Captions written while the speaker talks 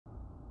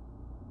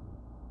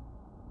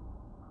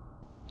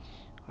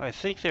I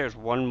think there's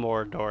one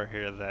more door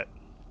here that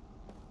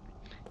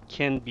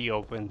can be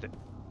opened.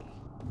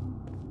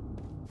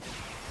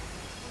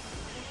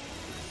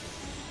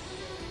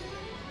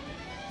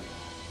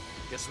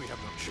 Guess we have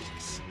no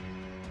choice.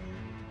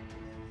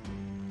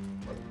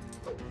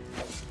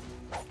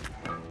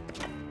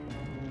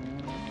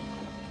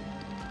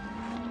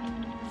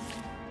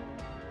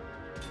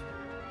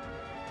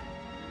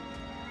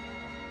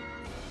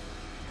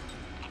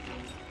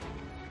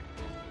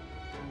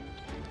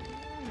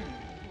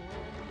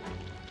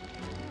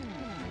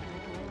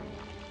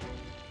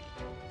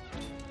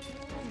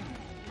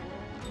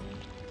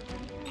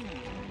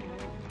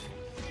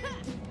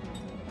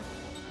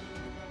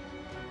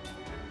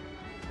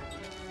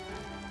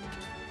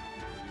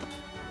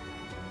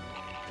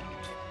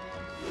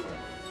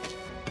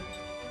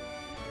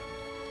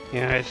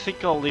 Yeah, I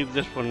think I'll leave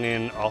this one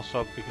in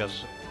also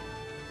because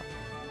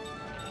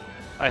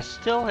I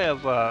still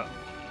have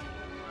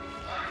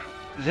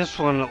this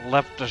one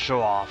left to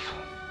show off.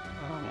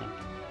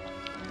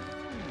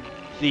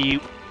 The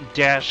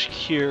dash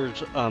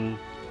cures,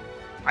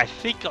 I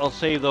think I'll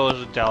save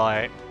those until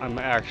I'm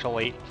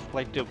actually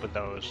afflicted with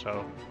those,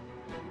 so.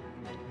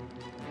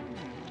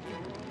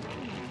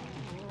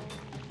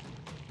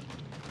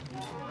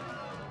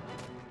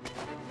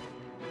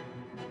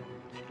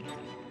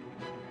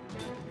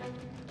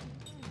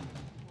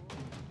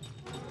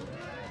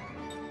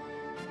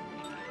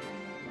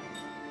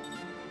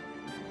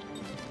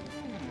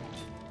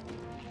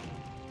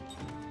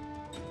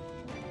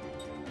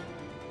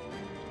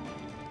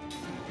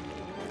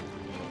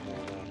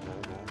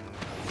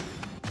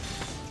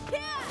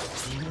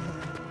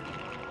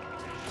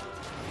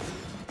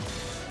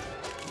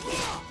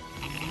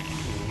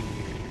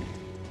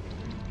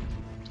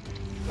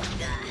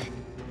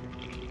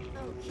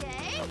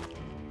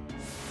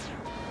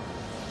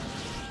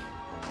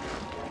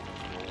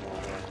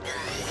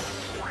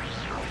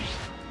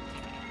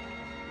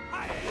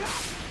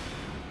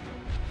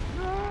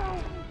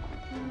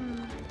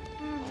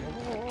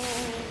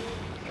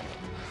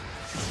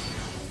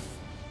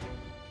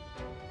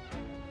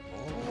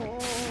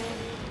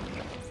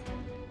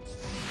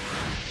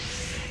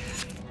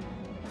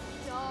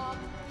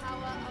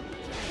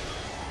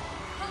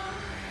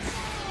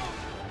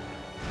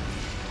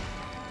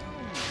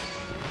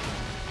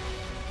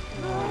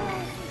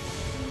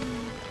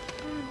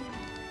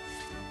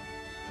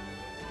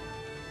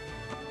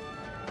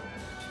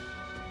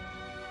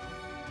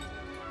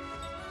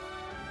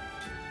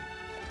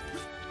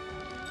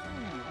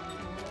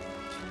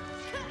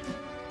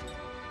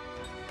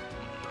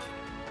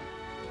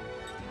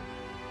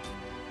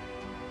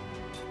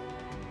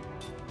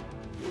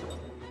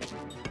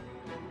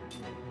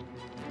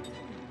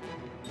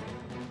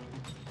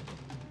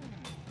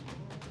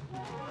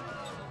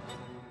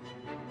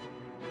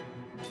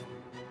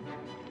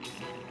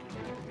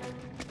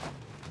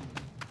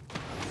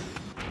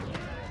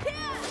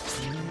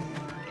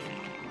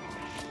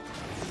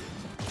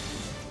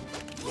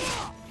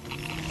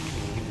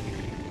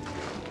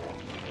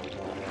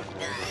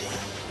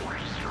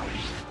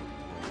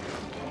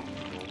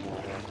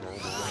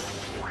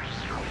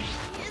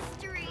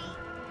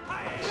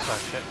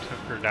 Such it took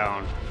her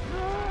down.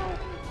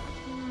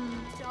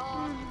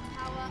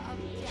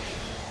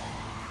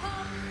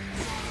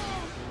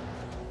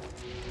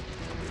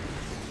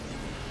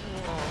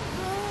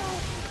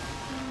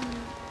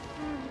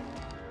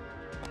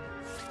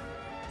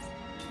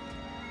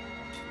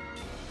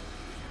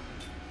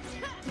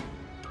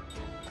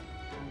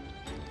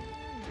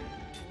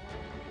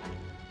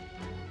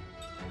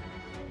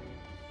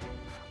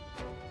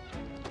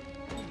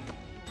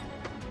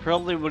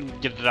 Probably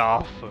wouldn't get it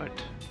off, but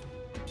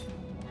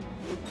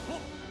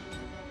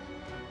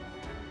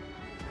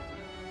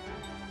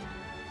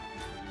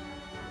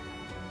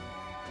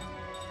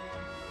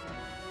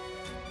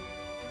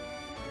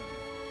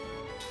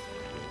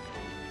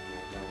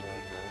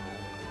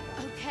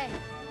okay.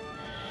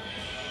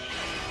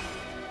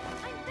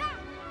 I'm back.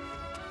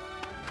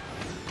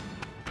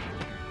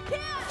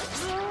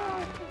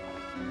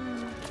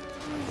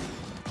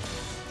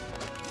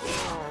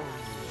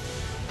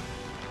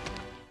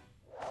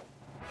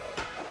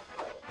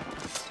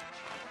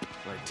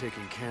 Like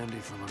taking candy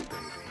from a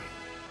baby.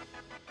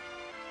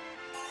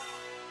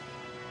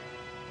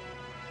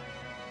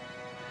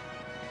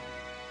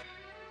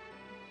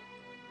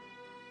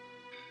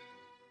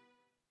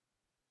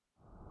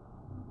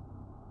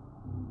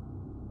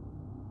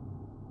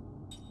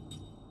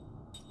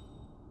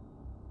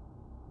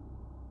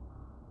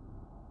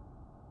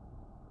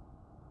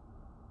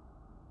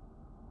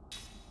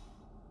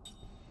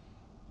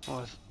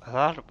 well, I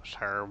thought it was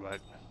her, but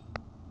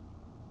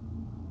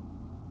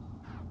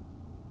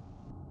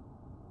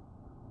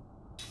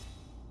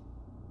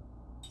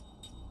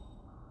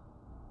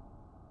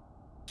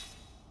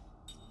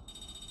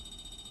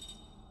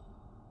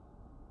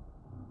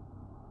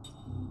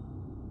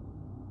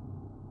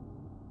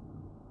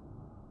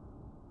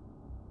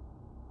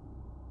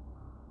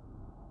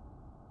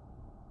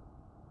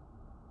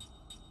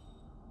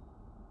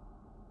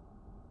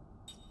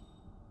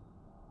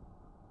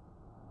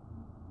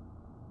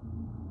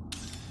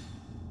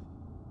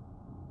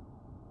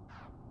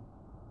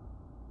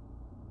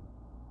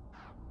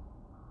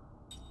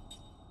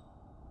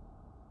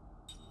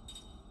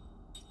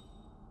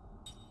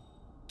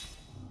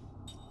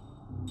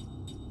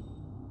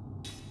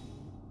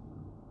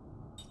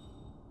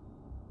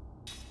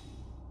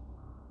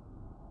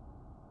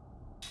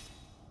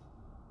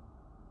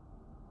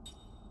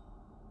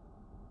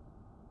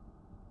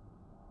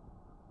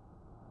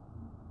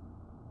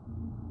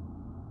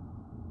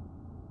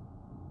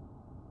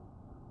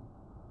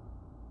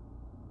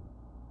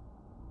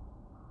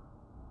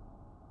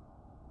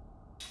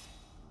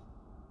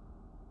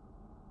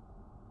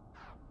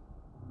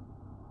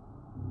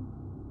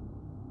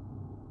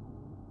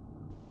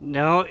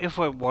Now, if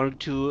I wanted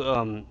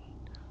to,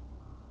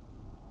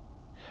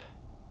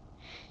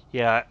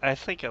 yeah, I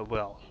think I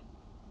will.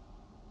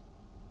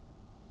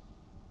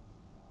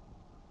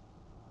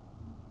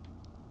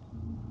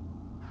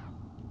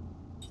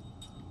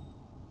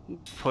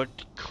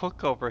 Put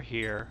Cook over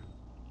here.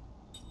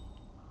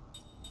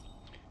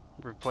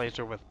 Replace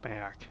her with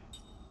Mac.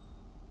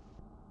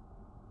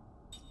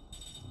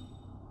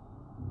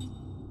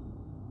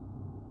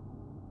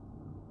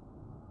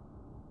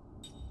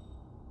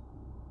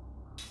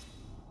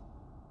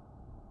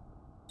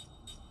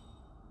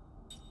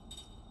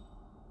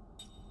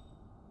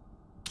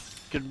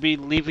 Could be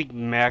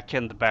leaving Mac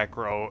in the back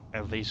row,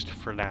 at least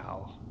for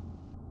now.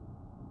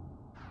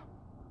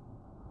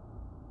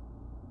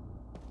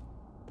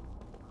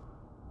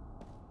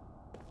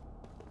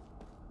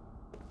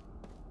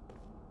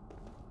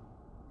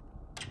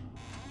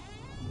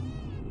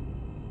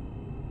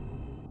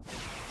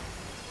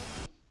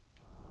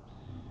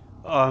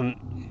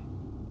 Um,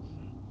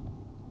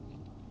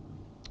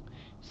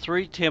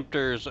 3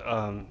 Tempters,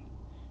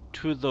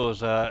 two of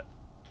those,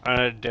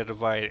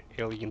 unidentified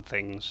alien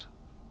things.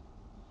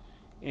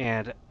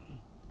 And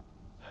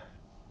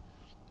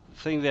the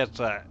thing that's,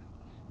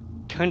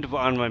 kind of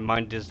on my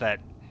mind is that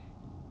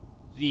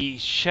the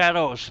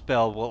shadow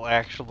spell will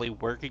actually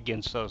work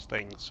against those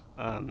things.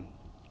 I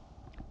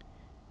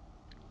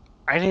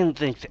didn't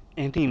think that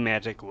any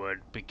magic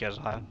would, because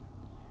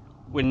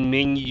when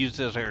Ming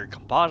uses her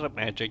composite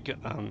magic,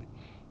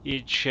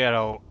 each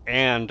shadow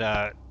and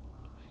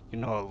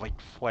like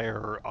flare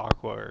or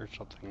aqua or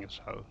something.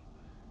 So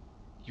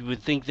you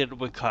would think that it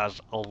would cause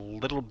a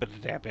little bit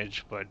of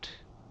damage, but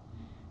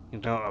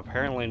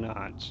apparently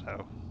not.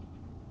 So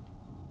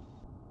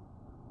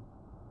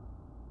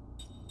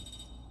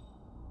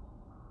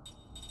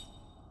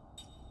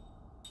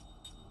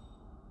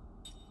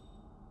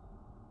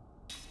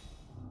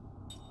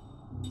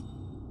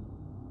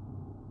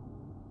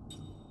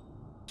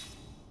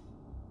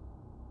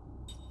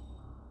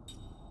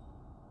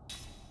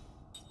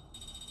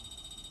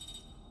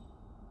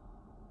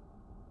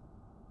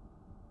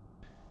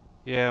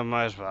yeah,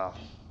 might as well.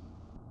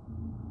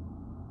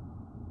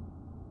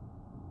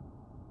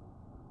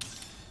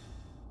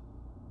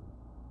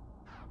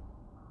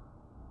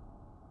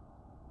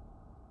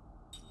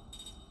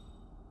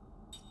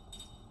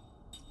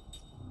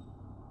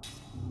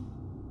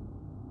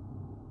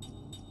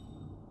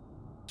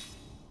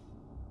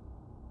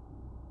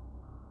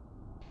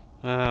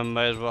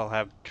 Might as well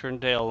have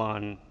Turndale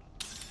on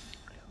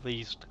at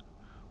least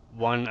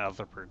one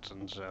other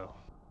person. So.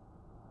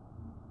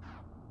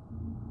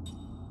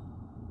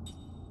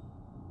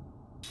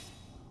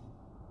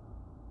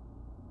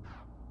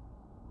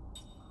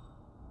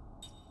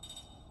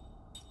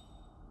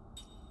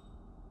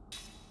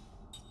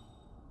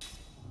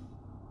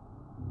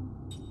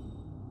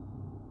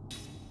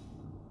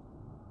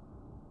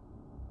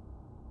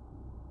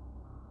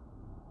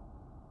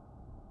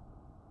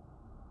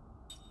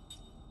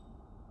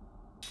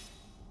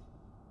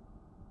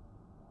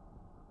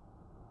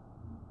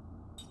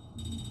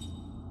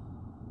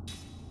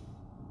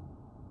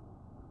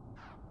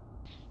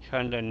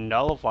 Kind of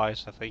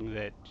nullifies the thing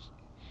that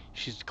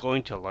she's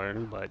going to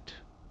learn, but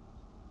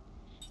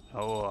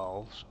oh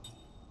well.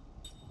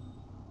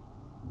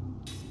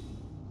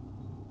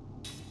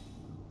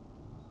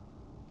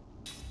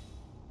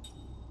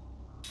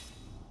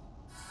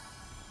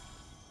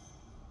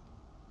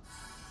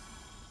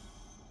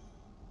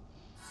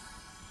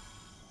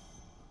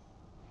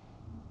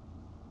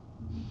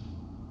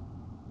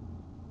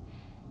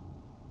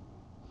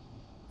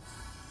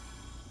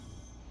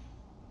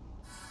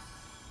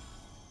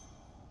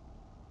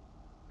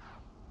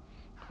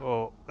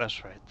 Oh,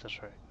 that's right,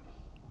 that's right.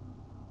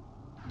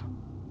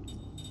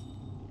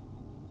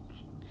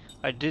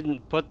 I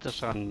didn't put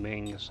this on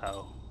Ming,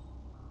 so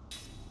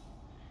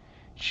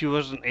she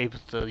wasn't able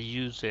to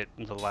use it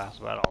in the last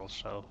battle,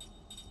 so.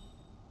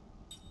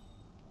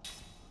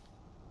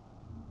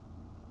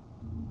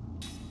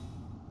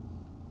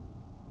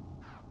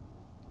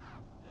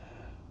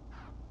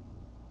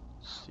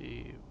 Let's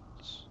see.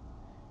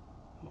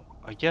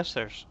 I guess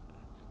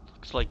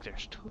looks like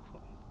there's 2 of them.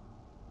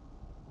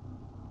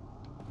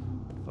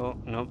 Oh,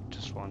 nope,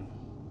 just one.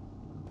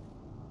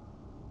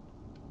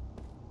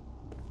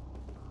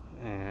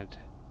 And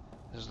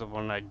this is the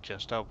one I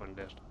just opened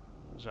it.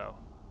 So,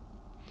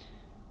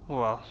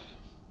 well,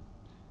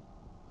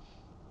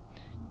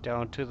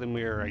 down to the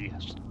mirror, I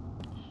guess.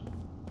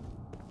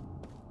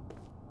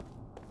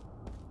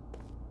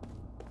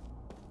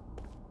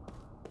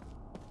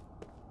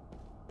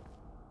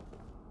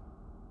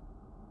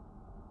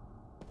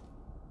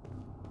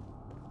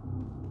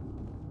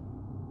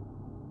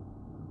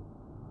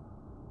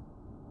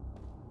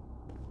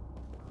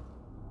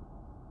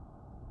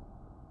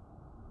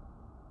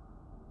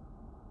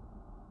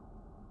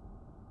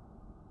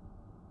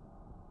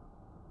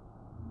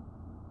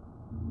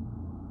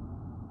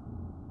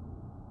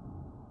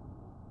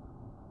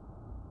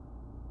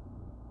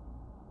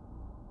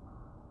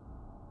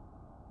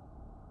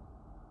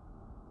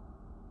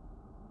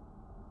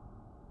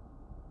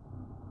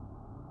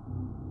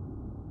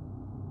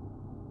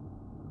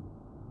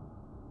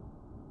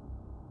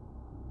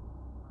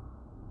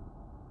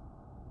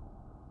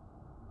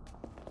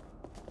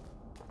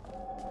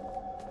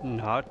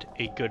 Not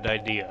a good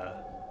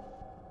idea.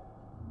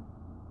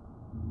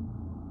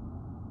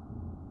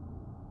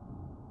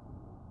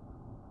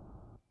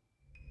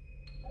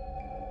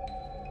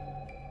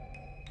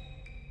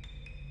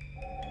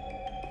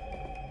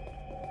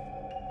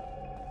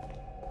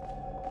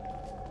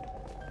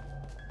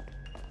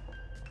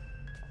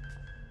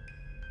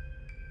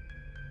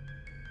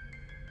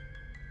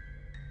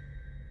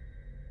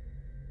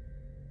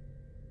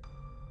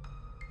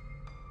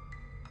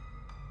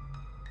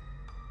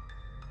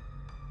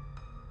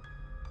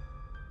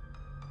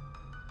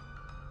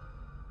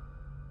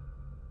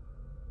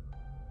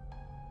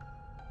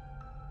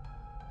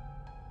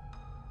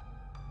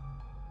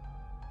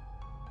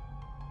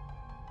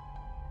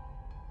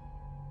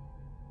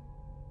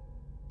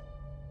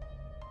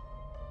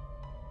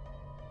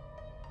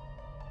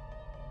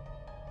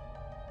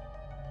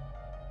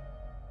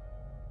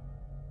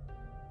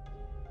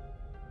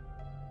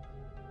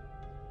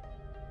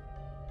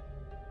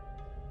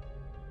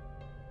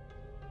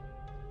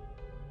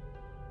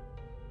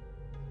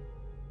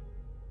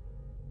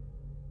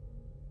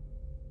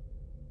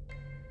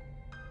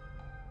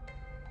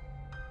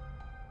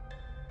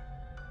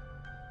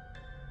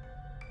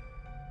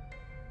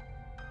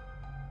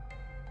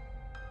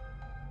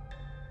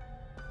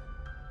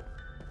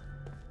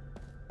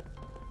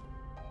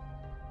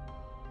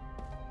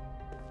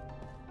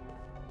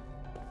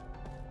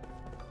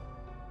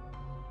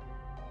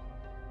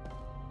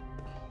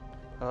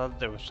 I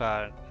thought there was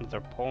another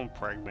poem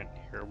fragment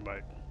here,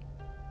 but